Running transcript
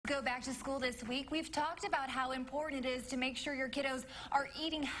go back to school this week, we've talked about how important it is to make sure your kiddos are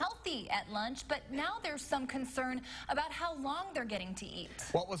eating healthy at lunch, but now there's some concern about how long they're getting to eat.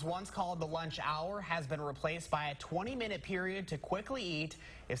 What was once called the lunch hour has been replaced by a 20-minute period to quickly eat,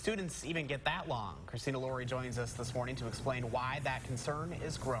 if students even get that long. Christina Laurie joins us this morning to explain why that concern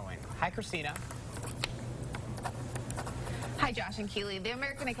is growing. Hi, Christina. Hi, Josh and Keely. The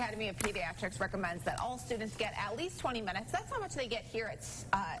American Academy of Pediatrics recommends that all students get at least 20 minutes. That's how much they get here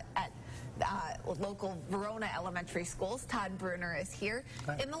at local Verona elementary schools. Todd Bruner is here.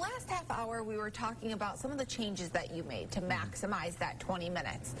 Hi. In the last half hour, we were talking about some of the changes that you made to maximize that 20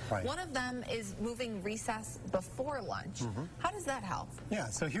 minutes. Right. One of them is moving recess before lunch. How does that help? Yeah,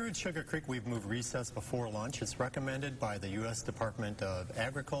 so here at Sugar Creek, we've moved recess before lunch. It's recommended by the U.S. Department of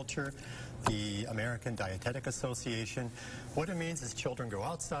Agriculture, the American Dietetic Association. What it means is children go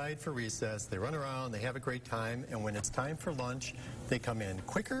outside for recess, they run around, they have a great time, and when it's time for lunch, they come in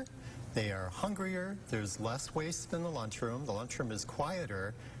quicker, they are hungrier, there's less waste in the lunchroom is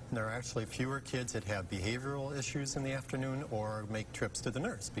quieter, and there are actually fewer kids that have behavioral issues in the afternoon or make trips to the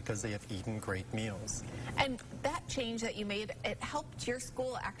nurse because they have eaten great meals. And that change that you made, it helped your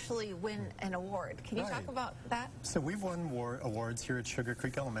school actually win an award. Can you talk about that? So we've won awards here at Sugar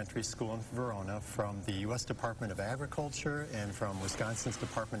Creek Elementary School in Verona from the U.S. Department of Agriculture and from Wisconsin's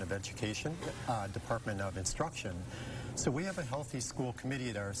Department of Education, Department of Instruction. So we have a healthy school committee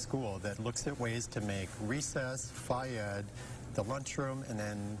at our school that looks at ways to make recess, phy-ed, the lunchroom, and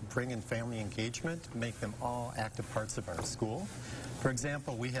then bring in family engagement, make them all active parts of our school. For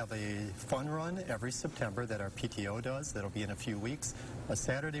example, we have a fun run every September that our PTO does. That'll be in a few weeks. A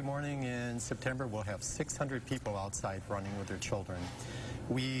Saturday morning in September, we'll have 600 people outside running with their children.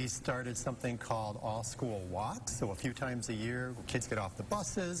 We started something called all-school walks, so a few times a year, kids get off the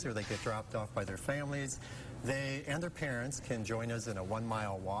buses or they get dropped off by their families. They and their parents can join us in a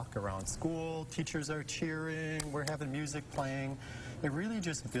 1-mile walk around school. Teachers are cheering, we're having music playing. It really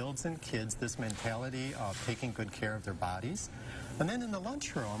just builds in kids this mentality of taking good care of their bodies. And then in the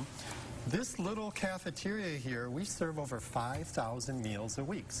lunchroom, this little cafeteria here, we serve over 5,000 meals a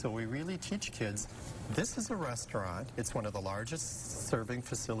week. So we really teach kids, this is a restaurant. It's one of the largest serving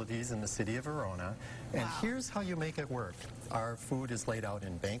facilities in the city of Verona. And here's how you make it work. Our food is laid out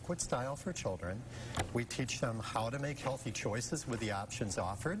in banquet style for children. We teach them how to make healthy choices with the options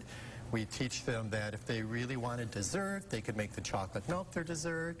offered. We teach them that if they really wanted dessert, they could make the chocolate milk their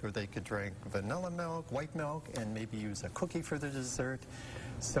dessert, or they could drink vanilla milk, white milk, and maybe use a cookie for their dessert.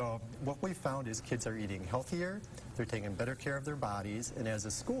 So what we found is kids are eating healthier, they're taking better care of their bodies, and as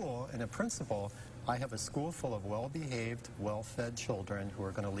a school and a principal, I have a school full of well-behaved, well-fed children who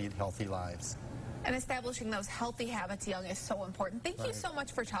are going to lead healthy lives. And establishing those healthy habits young is so important. Thank you so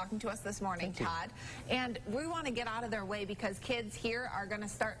much for talking to us this morning, Todd. And we want to get out of their way because kids here are going to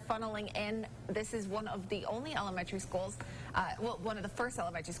start funneling in. This is one of the only elementary schools, well, one of the first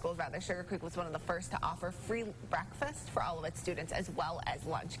elementary schools, rather. Sugar Creek was one of the first to offer free breakfast for all of its students, as well as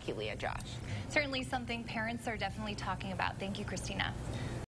lunch. Keely and Josh. Certainly something parents are definitely talking about. Thank you, Christina.